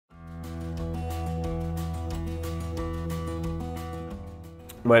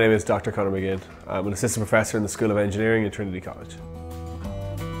My name is Dr. Conor McGinn. I'm an assistant professor in the School of Engineering at Trinity College.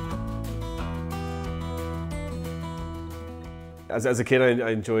 As a kid,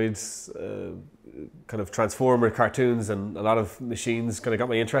 I enjoyed kind of Transformer cartoons, and a lot of machines kind of got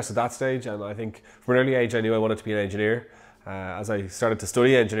my interest at that stage. And I think from an early age I knew I wanted to be an engineer. As I started to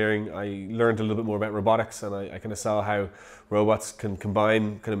study engineering, I learned a little bit more about robotics, and I kind of saw how robots can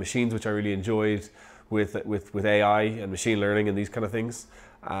combine kind of machines, which I really enjoyed, with AI and machine learning and these kind of things.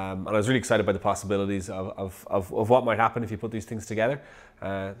 And I was really excited by the possibilities of what might happen if you put these things together.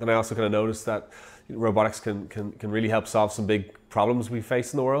 Then I also kind of noticed that robotics can really help solve some big problems we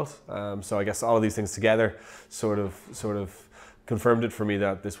face in the world. So I guess all of these things together sort of confirmed it for me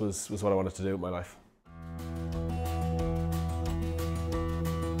that this was what I wanted to do with my life.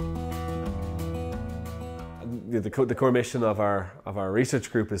 The core mission of our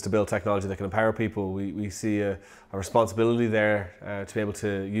research group is to build technology that can empower people. We see a responsibility there to be able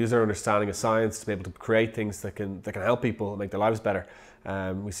to use our understanding of science to be able to create things that can help people and make their lives better.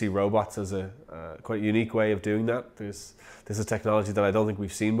 We see robots as a quite unique way of doing that. This is technology that I don't think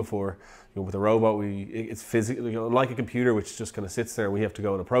we've seen before. With a robot, it's physically, unlike a computer which just kind of sits there and we have to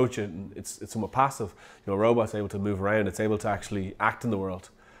go and approach it, and it's somewhat passive. A robot's able to move around. It's able to actually act in the world,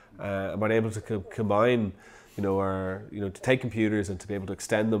 and being able to combine. To take computers and to be able to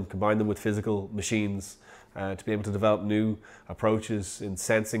extend them, combine them with physical machines, to be able to develop new approaches in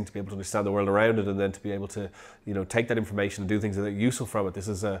sensing, to be able to understand the world around it, and then to be able to, take that information and do things that are useful from it. This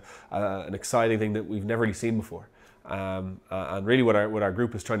is an exciting thing that we've never really seen before. And really, what our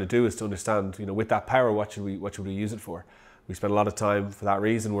group is trying to do is to understand, with that power, what should we use it for? We spend a lot of time for that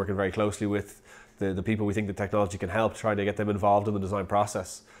reason working very closely with the people we think the technology can help, trying to get them involved in the design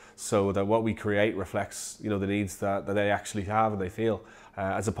process, so that what we create reflects, the needs that they actually have and they feel,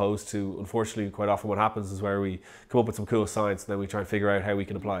 as opposed to, unfortunately, quite often what happens is where we come up with some cool science and then we try and figure out how we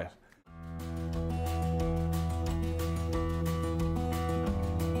can apply it.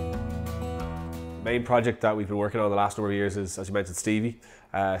 The main project that we've been working on the last number of years is, as you mentioned, Stevie.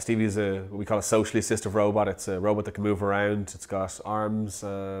 Stevie is what we call a socially assistive robot. It's a robot that can move around. It's got arms.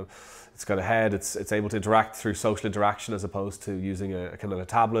 It's got a head. It's able to interact through social interaction as opposed to using a kind of a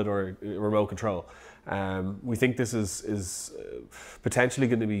tablet or a remote control. We think this is potentially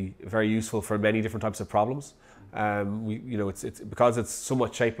going to be very useful for many different types of problems. It's because it's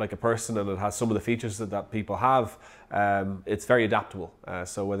somewhat shaped like a person and it has some of the features that people have. It's very adaptable.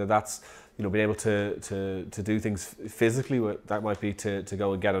 So whether that's being able to do things physically, that might be to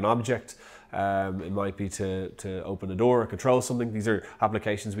go and get an object. It might be to open a door or control something. These are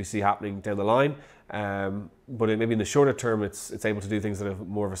applications we see happening down the line. But maybe in the shorter term, it's able to do things that have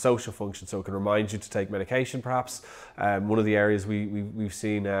more of a social function. So it can remind you to take medication, perhaps. One of the areas we've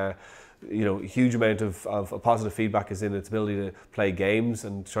seen a huge amount of positive feedback is in its ability to play games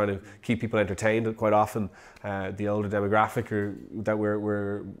and trying to keep people entertained. And quite often, the older demographic that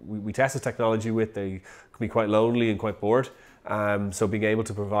we test the technology with, they can be quite lonely and quite bored. So being able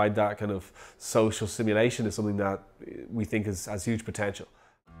to provide that kind of social simulation is something that we think has huge potential.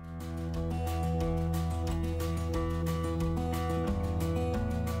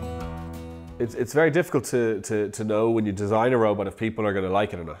 It's very difficult to know when you design a robot if people are going to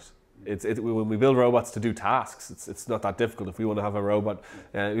like it or not. When we build robots to do tasks, it's not that difficult. If we want to have a robot,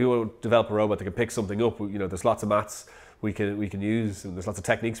 we want to develop a robot that can pick something up. There's lots of maths we can use, and there's lots of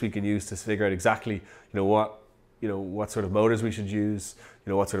techniques we can use to figure out exactly what sort of motors we should use,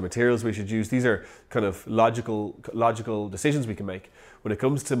 what sort of materials we should use. These are kind of logical decisions we can make. When it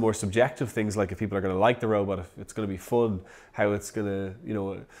comes to more subjective things, like if people are going to like the robot, if it's going to be fun, how it's going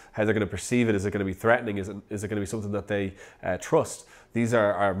to, how they're going to perceive it, is it going to be threatening, is it going to be something that they trust? These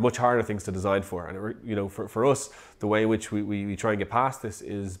are much harder things to design for. And for us, the way in which we try and get past this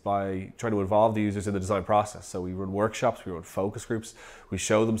is by trying to involve the users in the design process. So we run workshops, we run focus groups, we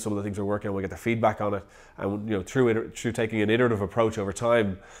show them some of the things we're working on, we get their feedback on it, and through taking an iterative approach over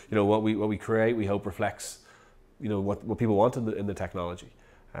time, what we create, we hope reflects what people want in the technology.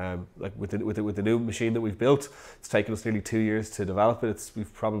 Like with the new machine that we've built, it's taken us nearly 2 years to develop it.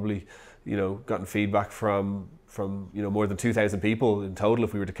 We've probably gotten feedback from more than 2,000 people in total,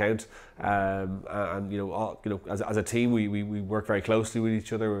 if we were to count. As a team, we work very closely with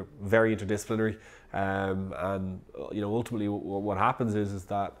each other. We're very interdisciplinary, and ultimately what happens is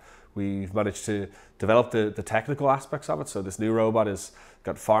that we've managed to develop the technical aspects of it. So this new robot has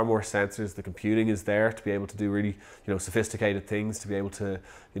got far more sensors. The computing is there to be able to do really sophisticated things, to be able to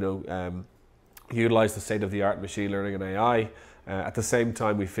utilize the state-of-the-art machine learning and AI. At the same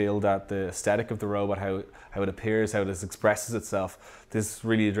time, we feel that the aesthetic of the robot, how it appears, how it expresses itself, this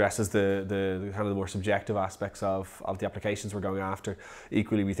really addresses the kind of the more subjective aspects of the applications we're going after.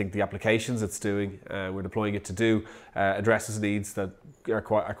 Equally, we think the applications it's doing, we're deploying it to do, addresses needs that are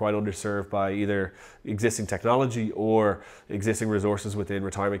quite underserved by either existing technology or existing resources within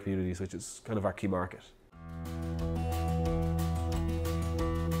retirement communities, which is kind of our key market.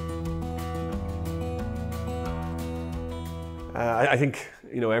 I think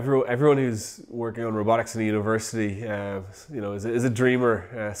everyone who's working on robotics in a university is a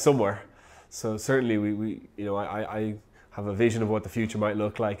dreamer somewhere. So certainly I have a vision of what the future might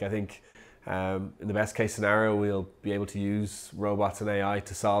look like. I think in the best case scenario we'll be able to use robots and AI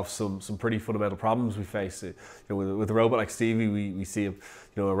to solve some pretty fundamental problems we face. With a robot like Stevie, we see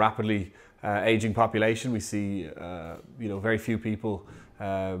a rapidly aging population. We see very few people.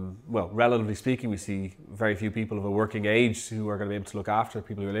 Well, relatively speaking, we see very few people of a working age who are going to be able to look after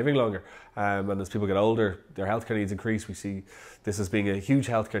people who are living longer. And as people get older, their healthcare needs increase. We see this as being a huge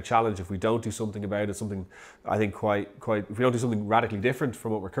healthcare challenge if we don't do something about it. Something I think if we don't do something radically different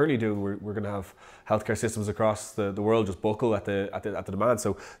from what we're currently doing, we're going to have healthcare systems across the world just buckle at the demand.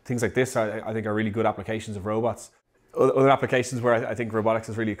 So things like this, I think, are really good applications of robots. Other applications where I think robotics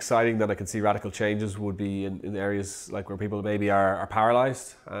is really exciting that I can see radical changes would be in areas like where people maybe are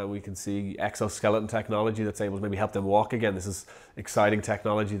paralyzed. We can see exoskeleton technology that's able to maybe help them walk again. This is exciting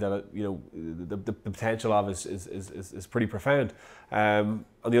technology that the potential of is pretty profound. On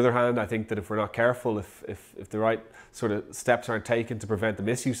the other hand, I think that if we're not careful, if the right sort of steps aren't taken to prevent the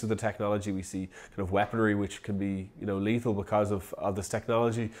misuse of the technology, we see kind of weaponry which can be lethal because of this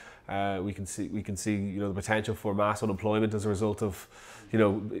technology. We can see the potential for mass unemployment as a result of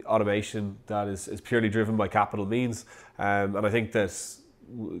automation that is purely driven by capital means, and I think that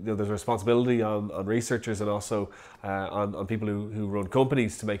there's a responsibility on researchers and also on people who run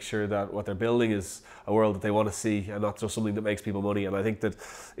companies to make sure that what they're building is a world that they want to see and not just something that makes people money. And I think that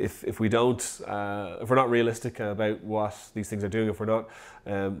if we're not realistic about what these things are doing, if we're not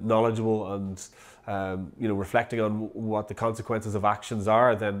knowledgeable and reflecting on what the consequences of actions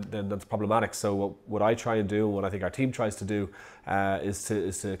are, then that's problematic. So what I try and do, and what I think our team tries to do, is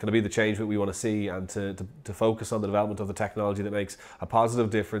to kind of be the change that we want to see, and to focus on the development of the technology that makes a positive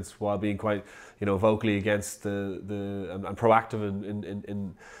difference while being quite vocally against and proactive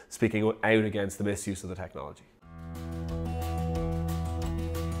in speaking out against the misuse of the technology.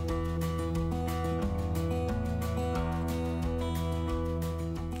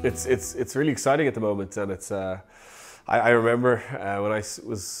 It's really exciting at the moment, and it's I remember when I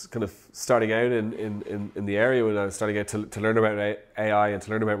was kind of starting out in the area, when I was starting out to learn about AI and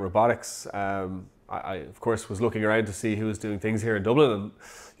to learn about robotics. I of course was looking around to see who was doing things here in Dublin,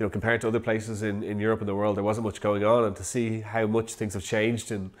 and compared to other places in Europe and the world, there wasn't much going on, and to see how much things have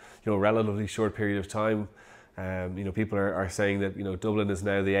changed in a relatively short period of time. People are saying that Dublin is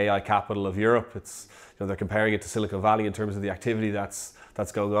now the AI capital of Europe. It's they're comparing it to Silicon Valley in terms of the activity that's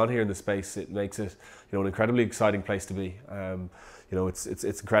going on here in the space. It makes it an incredibly exciting place to be. It's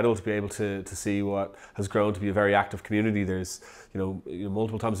incredible to be able to see what has grown to be a very active community. There's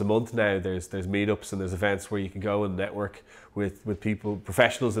multiple times a month now. There's meetups and there's events where you can go and network with people,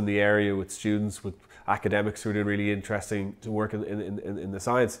 professionals in the area, with students, with academics who are doing really interesting work in the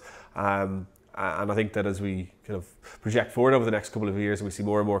science. And I think that as we kind of project forward over the next couple of years, and we see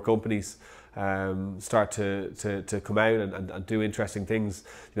more and more companies start to come out and do interesting things,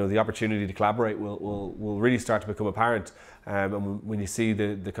 the opportunity to collaborate will really start to become apparent. And when you see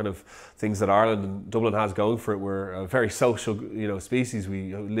the kind of things that Ireland and Dublin has going for it, we're a very social species.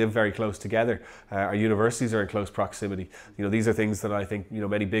 We live very close together. Our universities are in close proximity. These are things that I think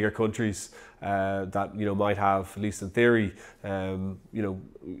many bigger countries that might have, at least in theory,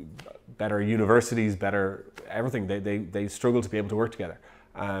 better universities, better everything. They struggle to be able to work together.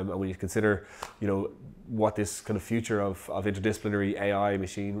 And when you consider, what this kind of future of interdisciplinary AI,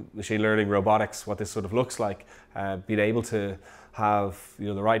 machine learning, robotics, what this sort of looks like, being able to have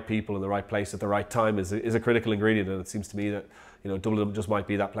the right people in the right place at the right time is a critical ingredient, and it seems to me that Dublin just might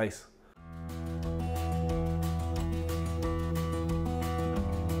be that place.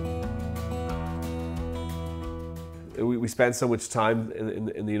 We spend so much time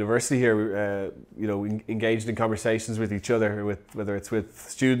in the university here, engaged in conversations with each other, whether it's with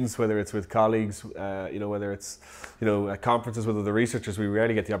students, whether it's with colleagues, whether it's at conferences with other researchers. We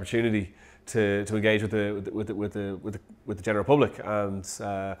rarely get the opportunity to engage with the general public. And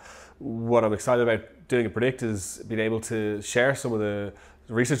what I'm excited about doing at Predict is being able to share some of the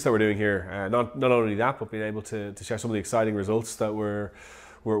research that we're doing here. Not only that, but being able to share some of the exciting results that we're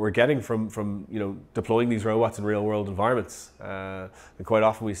we're getting from deploying these robots in real world environments. And quite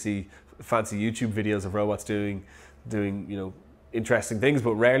often we see fancy YouTube videos of robots doing interesting things,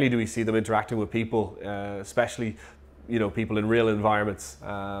 but rarely do we see them interacting with people, especially people in real environments.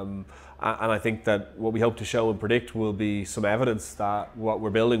 And I think that what we hope to show and predict will be some evidence that what we're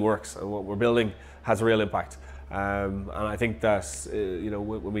building works and what we're building has a real impact. And I think that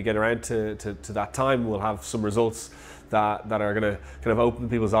when we get around to that time, we'll have some results that are going to kind of open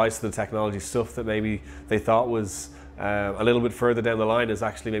people's eyes to the technology. Stuff that maybe they thought was a little bit further down the line is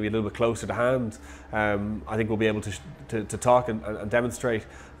actually maybe a little bit closer to hand. I think we'll be able to talk and demonstrate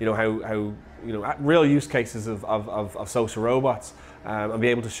how real use cases of social robots, and be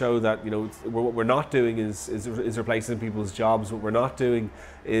able to show that what we're not doing is replacing people's jobs. What we're not doing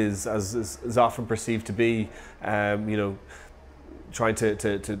is as often perceived to be trying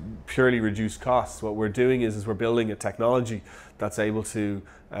to purely reduce costs. What we're doing is we're building a technology that's able to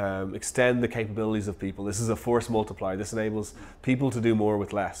extend the capabilities of people. This is a force multiplier. This enables people to do more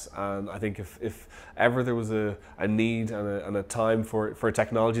with less. And I think if ever there was a need and a time for a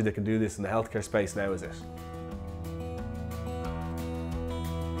technology that can do this in the healthcare space, now is it.